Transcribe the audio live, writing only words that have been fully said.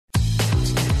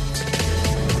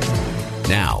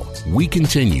Now, we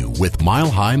continue with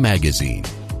Mile High Magazine.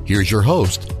 Here's your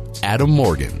host, Adam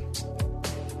Morgan.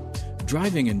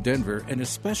 Driving in Denver, and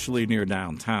especially near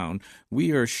downtown,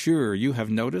 we are sure you have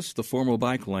noticed the formal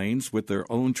bike lanes with their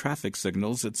own traffic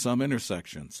signals at some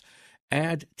intersections.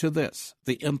 Add to this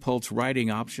the impulse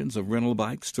riding options of rental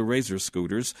bikes to Razor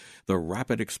scooters, the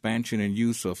rapid expansion and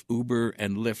use of Uber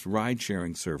and Lyft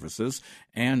ride-sharing services,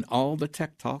 and all the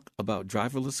tech talk about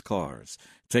driverless cars.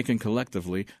 Taken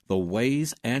collectively, the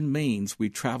ways and means we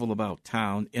travel about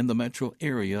town in the metro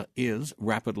area is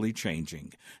rapidly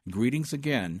changing. Greetings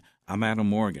again. I'm Adam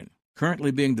Morgan.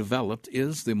 Currently being developed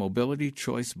is the Mobility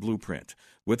Choice Blueprint,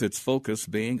 with its focus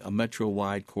being a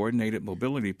metro-wide coordinated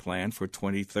mobility plan for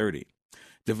 2030.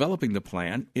 Developing the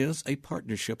plan is a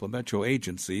partnership of metro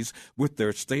agencies with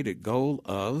their stated goal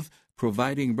of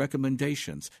providing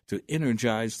recommendations to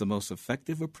energize the most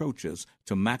effective approaches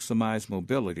to maximize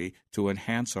mobility to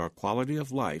enhance our quality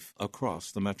of life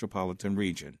across the metropolitan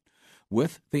region.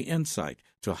 With the insight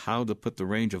to how to put the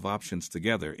range of options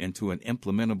together into an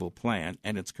implementable plan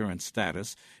and its current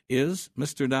status is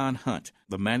Mr. Don Hunt,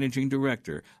 the Managing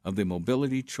Director of the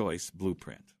Mobility Choice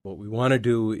Blueprint. What we want to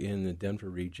do in the Denver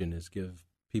region is give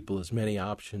people as many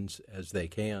options as they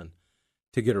can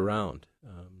to get around.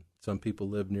 Some people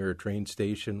live near a train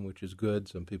station, which is good.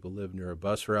 Some people live near a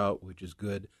bus route, which is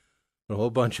good. But a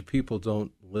whole bunch of people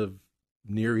don't live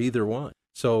near either one.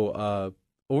 So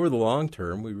over the long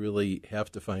term, we really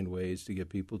have to find ways to get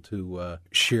people to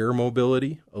share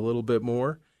mobility a little bit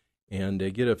more and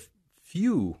get a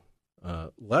few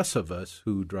less of us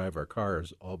who drive our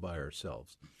cars all by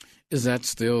ourselves. Is that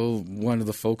still one of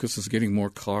the focuses, getting more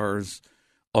cars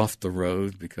off the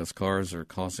road because cars are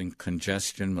causing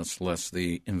congestion, much less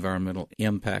the environmental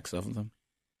impacts of them?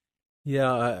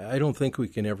 Yeah, I don't think we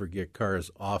can ever get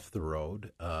cars off the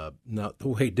road, not the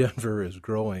way Denver is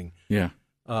growing. Yeah.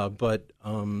 But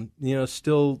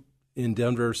still in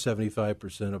Denver,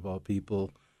 75% of all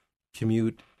people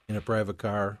commute in a private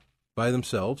car by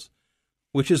themselves,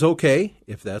 which is okay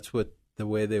if that's the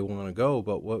way they want to go.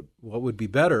 But what would be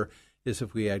better is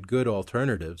if we had good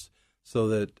alternatives so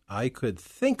that I could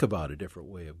think about a different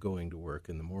way of going to work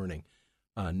in the morning,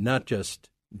 not just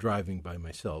driving by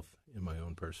myself in my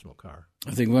own personal car.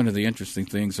 I think one of the interesting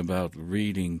things about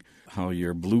reading how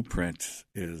your blueprint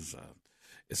is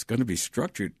it's going to be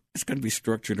structured. It's going to be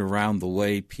structured around the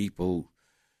way people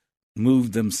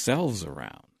move themselves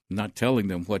around, not telling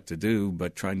them what to do,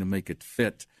 but trying to make it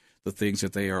fit the things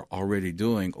that they are already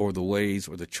doing or the ways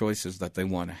or the choices that they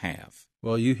want to have.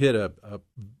 Well, you hit a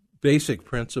basic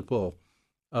principle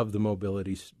of the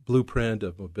mobility blueprint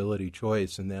of mobility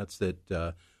choice, and that's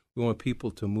that we want people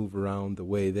to move around the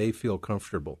way they feel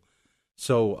comfortable.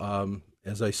 So,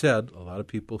 as I said, a lot of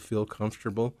people feel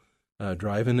comfortable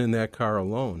driving in that car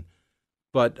alone.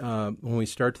 But when we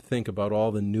start to think about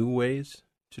all the new ways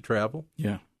to travel,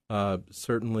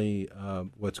 certainly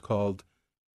what's called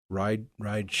ride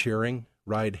sharing,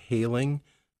 ride hailing,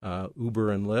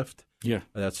 Uber and Lyft,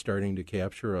 that's starting to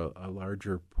capture a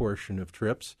larger portion of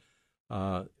trips.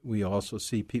 We also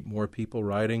see more people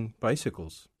riding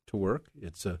bicycles to work.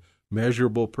 It's a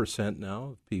measurable percent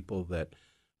now of people that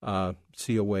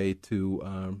see a way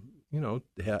to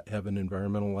have an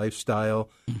environmental lifestyle,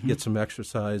 get some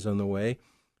exercise on the way.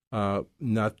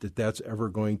 Not that that's ever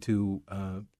going to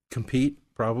compete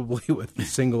probably with the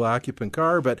single occupant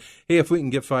car, but hey, if we can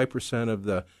get 5% of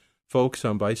the folks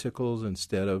on bicycles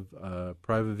instead of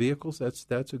private vehicles,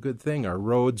 that's a good thing. Our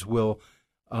roads will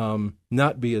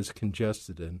not be as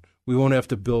congested, and we won't have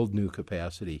to build new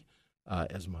capacity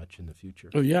as much in the future.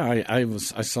 Oh yeah,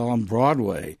 I saw on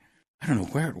Broadway. I don't know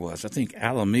where it was. I think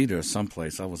Alameda or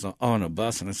someplace. I was on a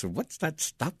bus, and I said, "What's that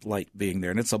stoplight being there?"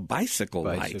 And it's a bicycle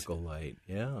light. Bicycle light,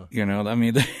 yeah. I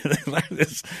mean,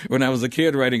 when I was a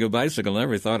kid riding a bicycle, I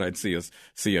never thought I'd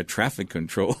see a traffic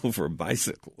control for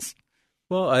bicycles.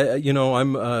 Well,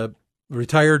 I'm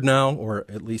retired now, or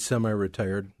at least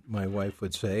semi-retired, my wife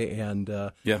would say, and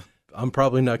I'm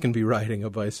probably not going to be riding a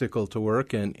bicycle to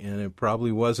work, and it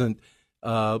probably wasn't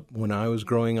when I was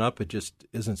growing up. It just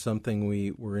isn't something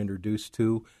we were introduced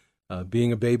to.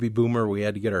 Being a baby boomer, we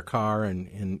had to get our car,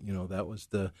 and that was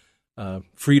the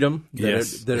freedom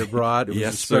that it brought. It was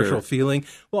a special feeling.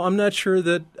 Well, I'm not sure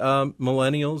that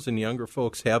millennials and younger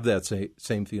folks have that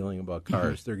same feeling about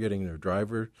cars. Mm-hmm. They're getting their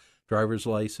driver's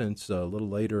license a little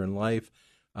later in life.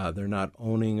 They're not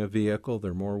owning a vehicle.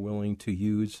 They're more willing to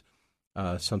use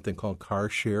something called car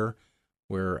share,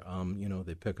 where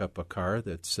they pick up a car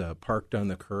that's parked on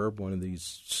the curb, one of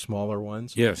these smaller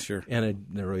ones. Yeah, sure. And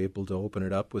they're able to open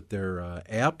it up with their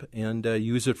app and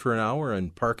use it for an hour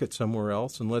and park it somewhere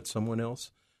else and let someone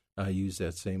else use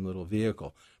that same little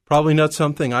vehicle. Probably not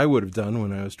something I would have done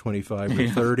when I was 25 or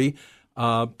 30,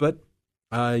 but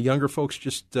younger folks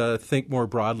just think more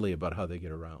broadly about how they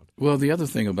get around. Well, the other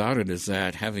thing about it is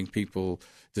that having people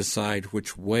decide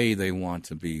which way they want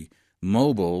to be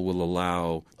mobile will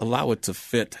allow it to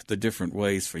fit the different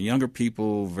ways for younger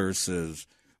people versus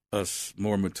us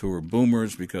more mature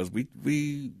boomers, because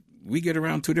we get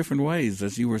around two different ways,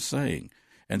 as you were saying.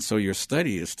 And so your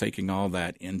study is taking all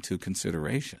that into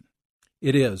consideration.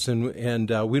 It is, and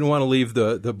we don't want to leave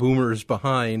the boomers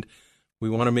behind. We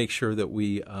want to make sure that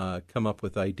we come up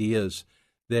with ideas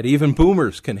that even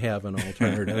boomers can have an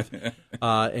alternative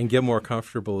and get more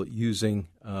comfortable using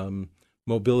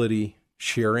mobility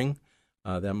sharing.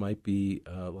 That might be,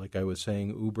 like I was saying,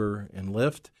 Uber and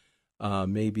Lyft.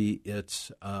 Maybe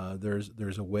it's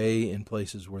there's a way in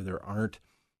places where there aren't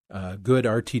good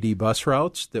RTD bus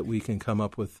routes that we can come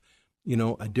up with,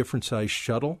 a different size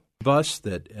shuttle bus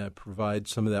that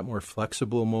provides some of that more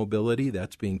flexible mobility.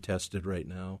 That's being tested right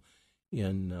now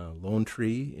in Lone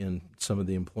Tree, in some of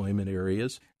the employment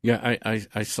areas. Yeah,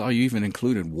 I saw you even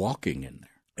included walking in there.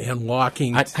 And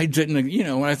walking. I didn't,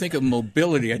 when I think of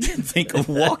mobility, I didn't think of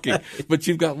walking. But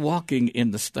you've got walking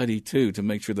in the study, too, to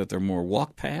make sure that there are more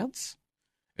walk paths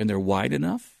and they're wide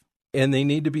enough. And they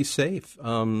need to be safe.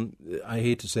 I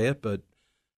hate to say it, but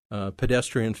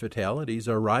pedestrian fatalities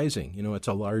are rising. It's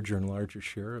a larger and larger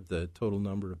share of the total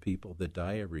number of people that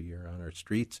die every year on our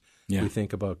streets. Yeah. We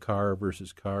think about car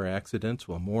versus car accidents.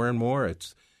 Well, more and more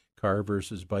it's car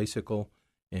versus bicycle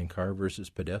and car versus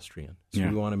pedestrian. So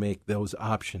we want to make those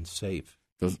options safe.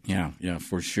 Yeah,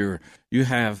 for sure. You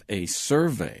have a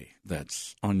survey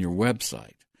that's on your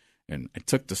website, and I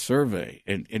took the survey,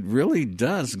 and it really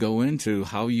does go into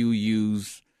how you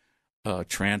use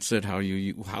transit, how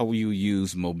you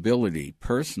use mobility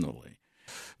personally.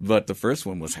 But the first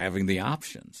one was having the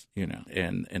options,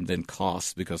 and then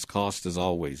cost, because cost is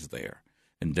always there.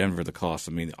 In Denver, the cost,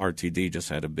 RTD just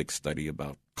had a big study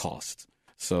about cost.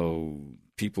 So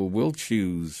people will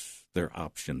choose their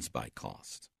options by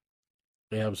cost.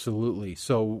 Absolutely.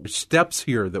 So steps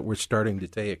here that we're starting to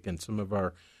take, and some of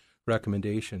our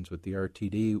recommendations with the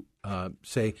RTD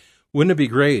say, wouldn't it be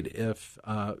great if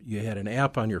you had an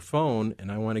app on your phone,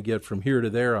 and I want to get from here to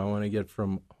there, I want to get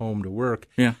from home to work.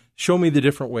 Yeah. Show me the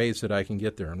different ways that I can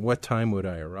get there, and what time would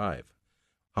I arrive?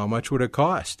 How much would it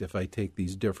cost if I take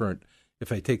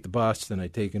if I take the bus, then I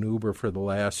take an Uber for the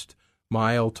last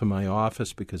mile to my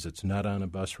office because it's not on a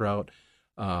bus route?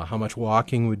 How much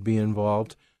walking would be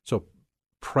involved? So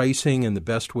pricing and the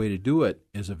best way to do it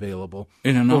is available.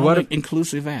 In an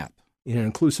inclusive app. In an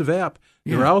inclusive app.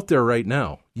 Yeah. They're out there right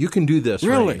now. You can do this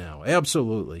right now.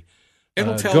 Absolutely.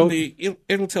 It'll tell me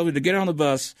to get on the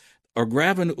bus or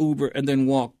grab an Uber and then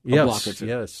walk a block or two.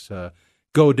 Yes.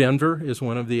 Go Denver is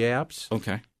one of the apps.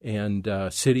 Okay. And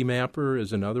City Mapper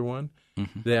is another one.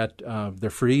 Mm-hmm. That they're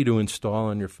free to install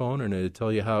on your phone, and it'll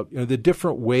tell you how the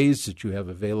different ways that you have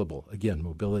available. Again,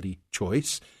 mobility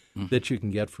choice that you can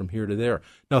get from here to there.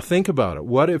 Now think about it.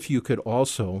 What if you could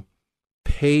also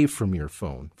pay from your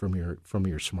phone, from your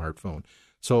smartphone?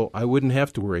 So I wouldn't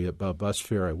have to worry about bus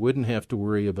fare. I wouldn't have to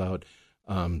worry about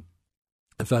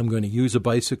if I'm going to use a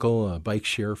bicycle, a bike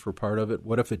share for part of it.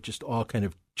 What if it just all kind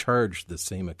of charged the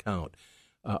same account?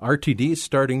 RTD is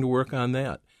starting to work on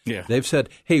that. Yeah. They've said,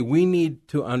 hey, we need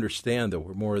to understand that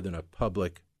we're more than a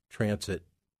public transit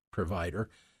provider.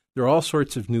 There are all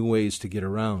sorts of new ways to get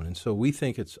around. And so we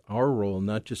think it's our role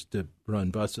not just to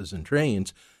run buses and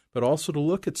trains, but also to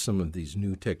look at some of these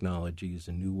new technologies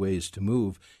and new ways to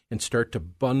move and start to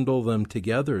bundle them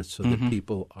together so that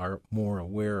people are more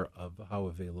aware of how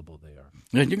available they are.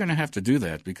 Yeah, you're going to have to do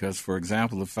that because, for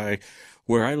example,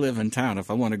 where I live in town, if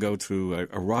I want to go to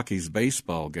a Rockies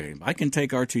baseball game, I can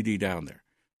take RTD down there.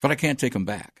 But I can't take them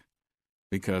back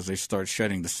because they start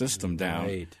shutting the system down.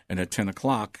 Right. And at 10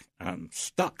 o'clock, I'm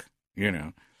stuck,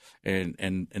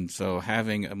 And so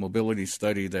having a mobility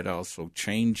study that also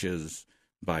changes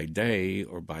by day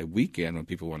or by weekend when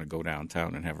people want to go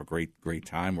downtown and have a great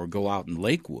time or go out in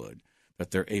Lakewood, that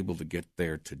they're able to get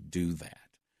there to do that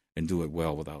and do it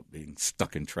well without being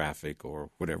stuck in traffic or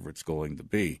whatever it's going to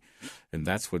be. And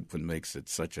that's what makes it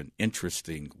such an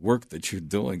interesting work that you're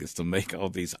doing, is to make all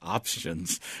these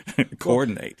options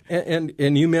coordinate. And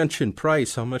you mentioned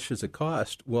price. How much does it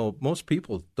cost? Well, most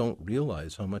people don't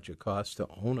realize how much it costs to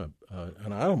own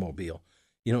an automobile.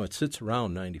 It sits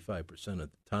around 95% of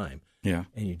the time. Yeah.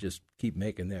 And you just keep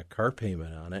making that car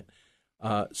payment on it.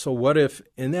 So what if,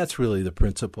 and that's really the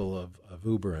principle of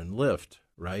Uber and Lyft,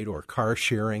 right, or car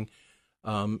sharing,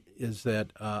 is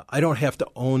that I don't have to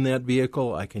own that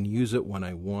vehicle. I can use it when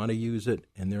I want to use it,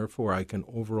 and therefore I can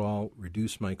overall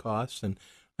reduce my costs. And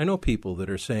I know people that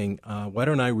are saying, why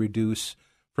don't I reduce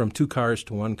from 2 cars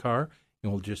to 1 car,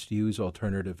 and we'll just use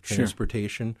alternative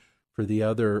transportation for the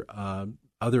other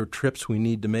trips we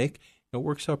need to make. It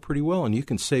works out pretty well, and you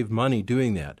can save money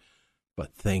doing that.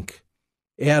 But think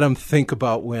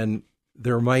about when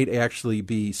there might actually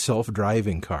be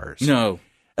self-driving cars. No.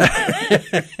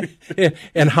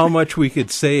 And how much we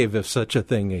could save if such a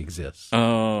thing exists.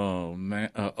 Oh, man.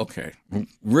 Okay.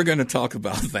 We're going to talk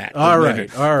about that. All right.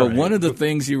 But one of the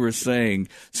things you were saying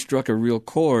struck a real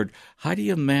chord. How do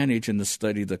you manage in the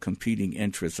study the competing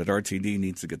interests that RTD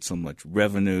needs to get so much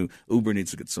revenue, Uber needs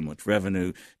to get so much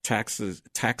revenue,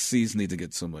 taxis need to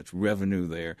get so much revenue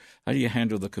there? How do you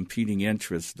handle the competing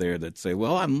interests there that say,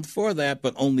 well, I'm for that,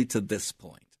 but only to this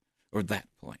point? Or that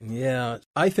point? Yeah,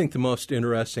 I think the most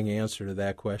interesting answer to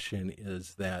that question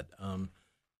is that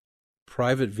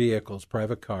private vehicles,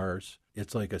 private cars,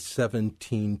 it's like a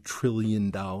 $17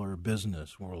 trillion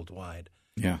business worldwide.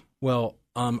 Yeah. Well,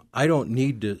 I don't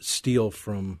need to steal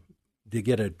to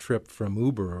get a trip from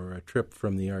Uber or a trip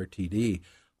from the RTD.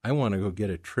 I want to go get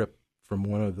a trip from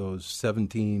one of those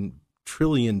 $17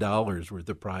 trillion worth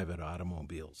of private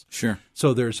automobiles. Sure.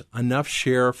 So there's enough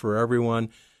share for everyone,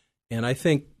 and I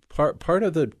think part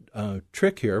of the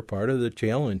trick here, part of the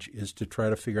challenge is to try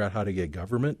to figure out how to get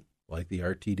government, like the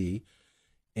RTD,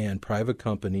 and private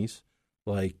companies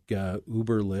like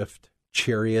Uber, Lyft.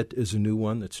 Chariot is a new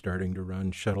one that's starting to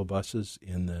run shuttle buses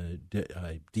in the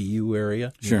DU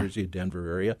area, New Jersey, Denver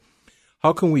area.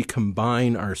 How can we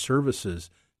combine our services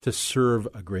to serve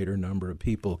a greater number of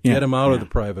people, get them out of the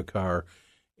private car,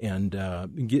 and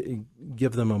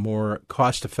give them a more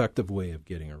cost-effective way of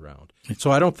getting around?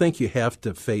 So I don't think you have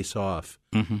to face off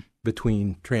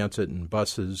between transit and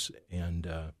buses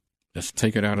and just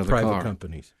take it out of the private car.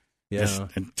 Companies. Yeah. Just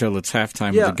until it's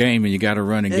halftime of the game and you got to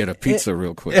run and get a pizza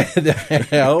real quick.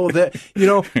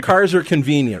 Cars are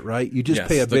convenient, right? You just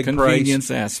pay a big price. The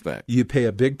convenience aspect. You pay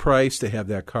a big price to have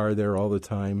that car there all the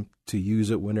time, to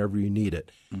use it whenever you need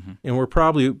it. And we're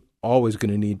probably always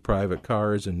going to need private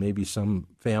cars, and maybe some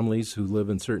families who live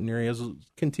in certain areas will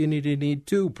continue to need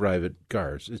 2 private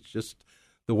cars. It's just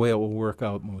the way it will work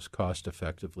out most cost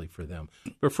effectively for them.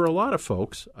 But for a lot of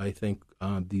folks, I think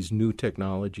these new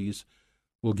technologies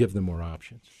will give them more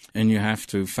options. And you have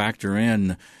to factor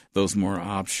in those more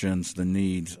options, the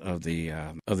needs of the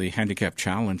handicap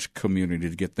challenge community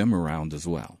to get them around as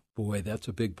well. Boy, that's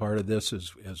a big part of this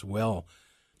as well.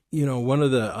 One of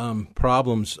the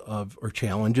problems or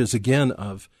challenges, again,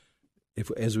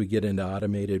 as we get into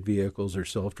automated vehicles or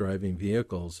self-driving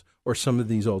vehicles or some of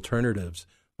these alternatives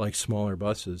like smaller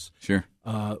buses,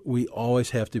 we always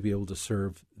have to be able to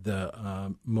serve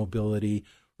the mobility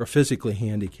or physically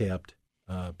handicapped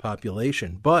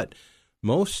population. But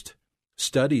most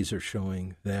studies are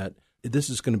showing that this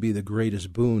is going to be the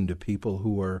greatest boon to people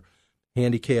who are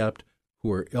handicapped,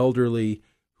 who are elderly,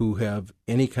 who have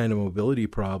any kind of mobility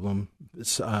problem,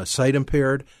 sight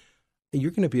impaired.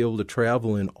 You're going to be able to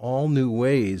travel in all new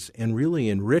ways and really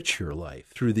enrich your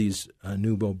life through these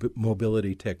new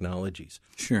mobility technologies.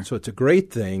 Sure. So it's a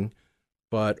great thing,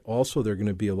 but also there are going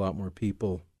to be a lot more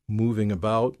people moving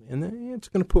about, and it's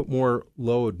going to put more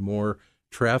load, more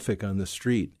traffic on the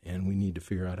street, and we need to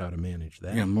figure out how to manage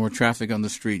that. Yeah, more traffic on the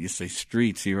street. You say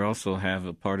streets. You also have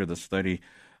a part of the study,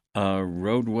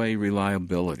 roadway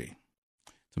reliability,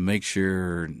 to make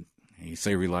sure. You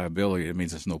say reliability, it means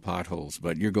there's no potholes,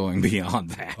 but you're going beyond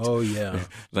that. Oh, yeah.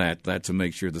 that to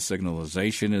make sure the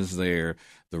signalization is there,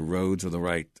 the roads are the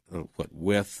right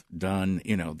width done,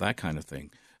 that kind of thing.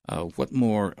 What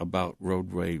more about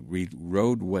roadway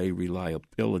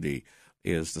reliability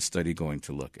is the study going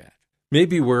to look at?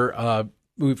 Maybe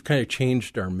we've kind of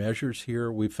changed our measures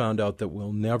here. We found out that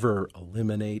we'll never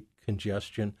eliminate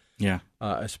congestion,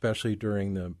 especially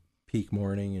during the peak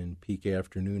morning and peak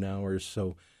afternoon hours.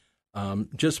 So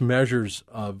just measures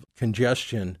of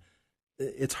congestion,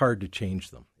 it's hard to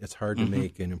change them. It's hard to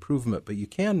make an improvement, but you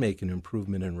can make an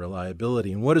improvement in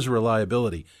reliability. And what is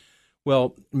reliability?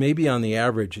 Well, maybe on the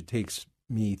average it takes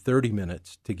me 30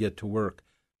 minutes to get to work,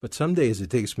 but some days it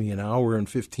takes me an hour and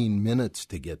 15 minutes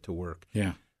to get to work.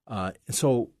 Yeah.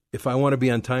 So if I want to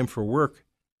be on time for work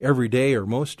every day or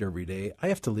most every day, I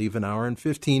have to leave an hour and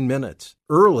 15 minutes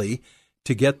early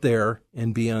to get there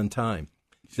and be on time.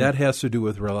 Sure. That has to do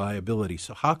with reliability.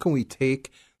 So how can we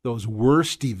take those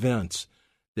worst events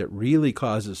that really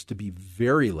cause us to be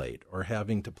very late or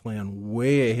having to plan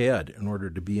way ahead in order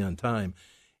to be on time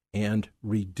and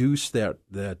reduce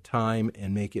that time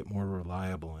and make it more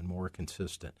reliable and more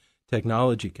consistent?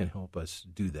 Technology can help us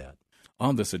do that.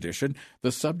 On this edition,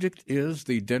 the subject is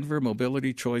the Denver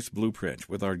Mobility Choice Blueprint,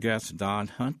 with our guest Don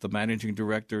Hunt, the Managing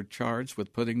Director charged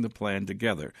with putting the plan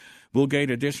together. We'll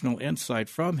gain additional insight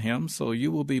from him so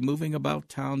you will be moving about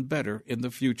town better in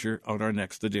the future on our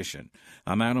next edition.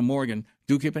 I'm Adam Morgan.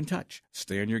 Do keep in touch,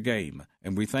 stay on your game,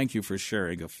 and we thank you for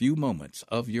sharing a few moments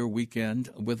of your weekend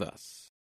with us.